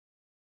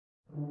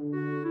This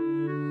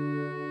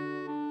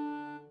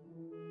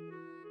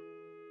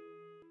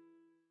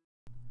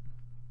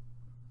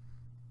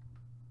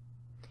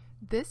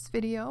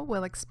video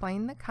will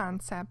explain the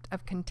concept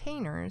of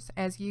containers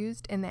as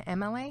used in the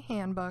MLA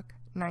Handbook,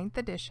 9th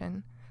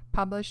edition,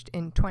 published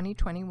in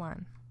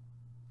 2021.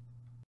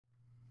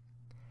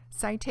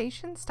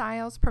 Citation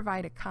styles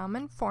provide a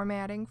common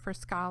formatting for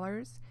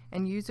scholars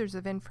and users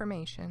of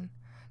information,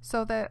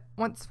 so that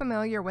once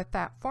familiar with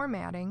that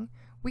formatting,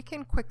 we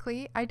can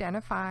quickly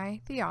identify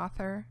the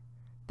author,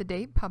 the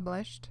date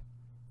published,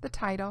 the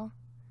title,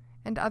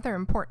 and other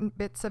important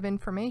bits of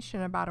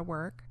information about a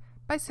work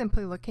by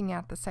simply looking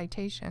at the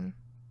citation.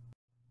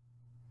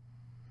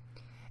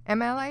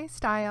 MLA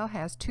style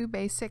has two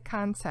basic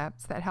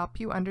concepts that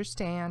help you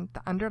understand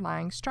the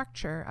underlying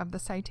structure of the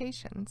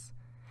citations.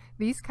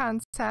 These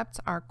concepts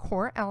are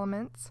core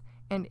elements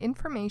and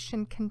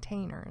information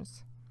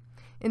containers.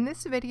 In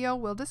this video,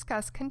 we'll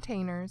discuss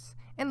containers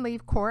and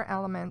leave core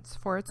elements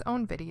for its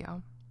own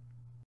video.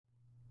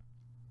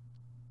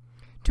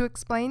 To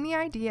explain the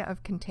idea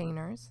of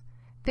containers,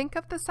 think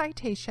of the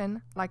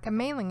citation like a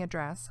mailing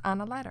address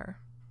on a letter.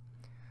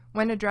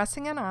 When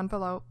addressing an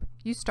envelope,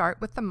 you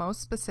start with the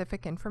most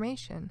specific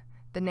information,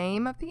 the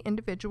name of the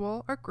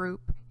individual or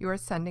group you are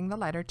sending the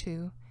letter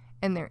to,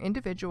 and their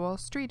individual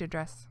street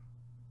address.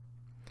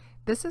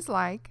 This is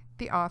like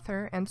the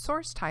author and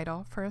source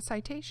title for a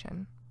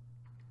citation.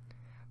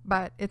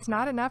 But it's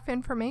not enough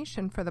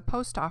information for the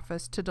post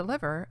office to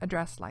deliver a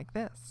address like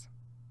this.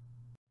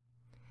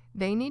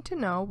 They need to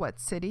know what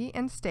city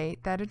and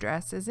state that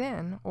address is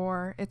in,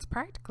 or it's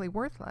practically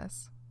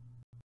worthless.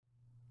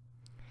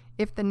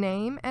 If the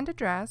name and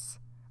address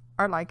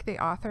are like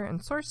the author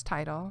and source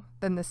title,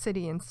 then the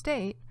city and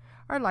state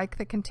are like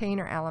the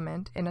container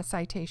element in a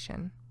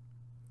citation.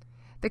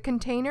 The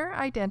container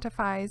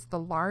identifies the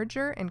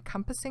larger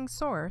encompassing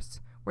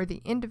source where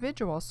the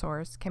individual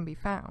source can be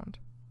found.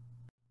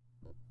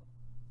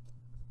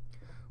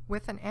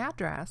 With an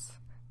address,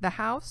 the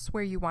house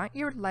where you want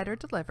your letter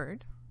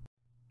delivered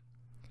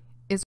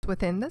is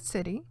within the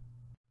city,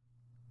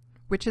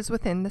 which is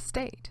within the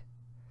state.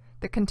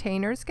 The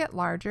containers get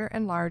larger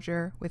and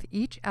larger with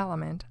each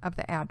element of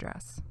the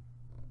address.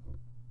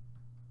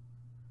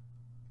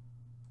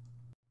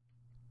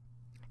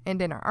 And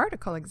in our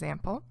article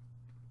example,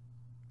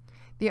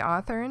 the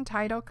author and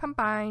title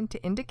combine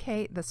to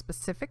indicate the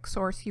specific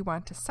source you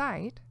want to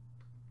cite,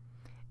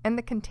 and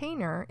the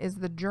container is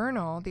the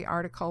journal the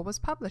article was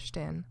published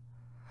in,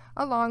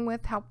 along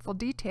with helpful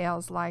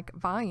details like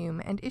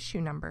volume and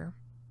issue number.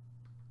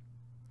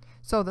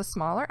 So the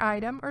smaller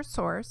item or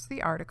source,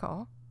 the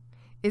article,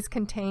 is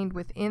contained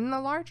within the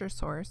larger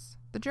source,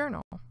 the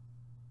journal.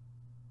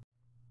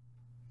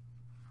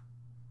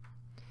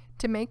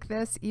 To make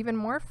this even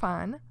more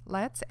fun,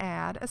 let's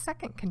add a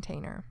second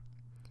container.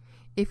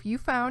 If you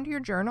found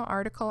your journal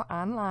article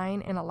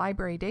online in a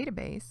library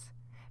database,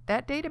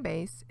 that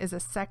database is a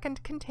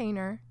second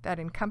container that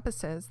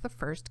encompasses the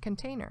first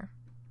container.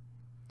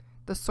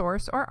 The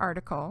source or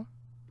article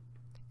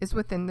is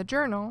within the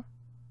journal,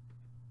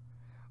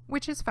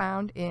 which is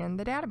found in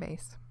the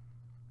database.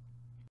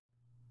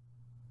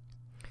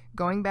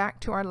 Going back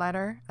to our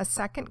letter, a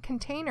second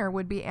container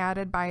would be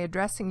added by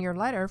addressing your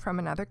letter from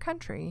another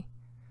country,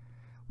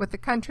 with the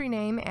country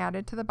name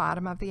added to the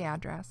bottom of the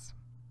address.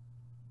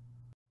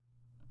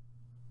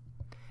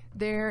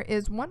 There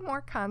is one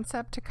more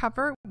concept to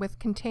cover with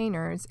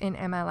containers in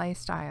MLA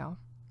style.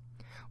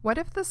 What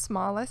if the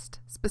smallest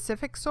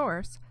specific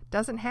source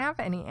doesn't have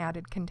any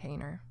added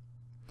container?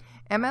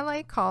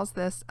 MLA calls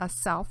this a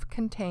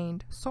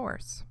self-contained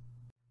source.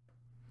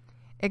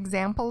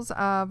 Examples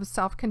of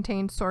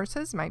self-contained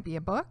sources might be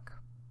a book,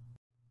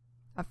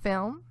 a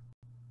film,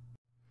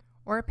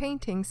 or a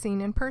painting seen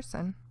in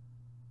person.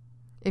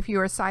 If you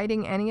are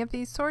citing any of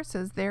these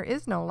sources, there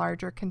is no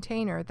larger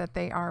container that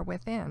they are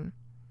within.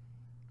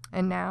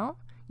 And now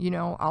you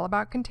know all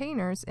about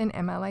containers in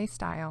MLA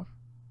style.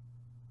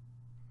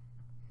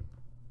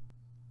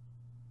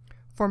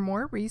 For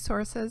more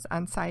resources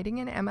on citing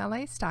in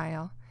MLA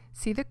style,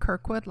 see the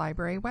Kirkwood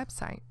Library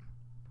website.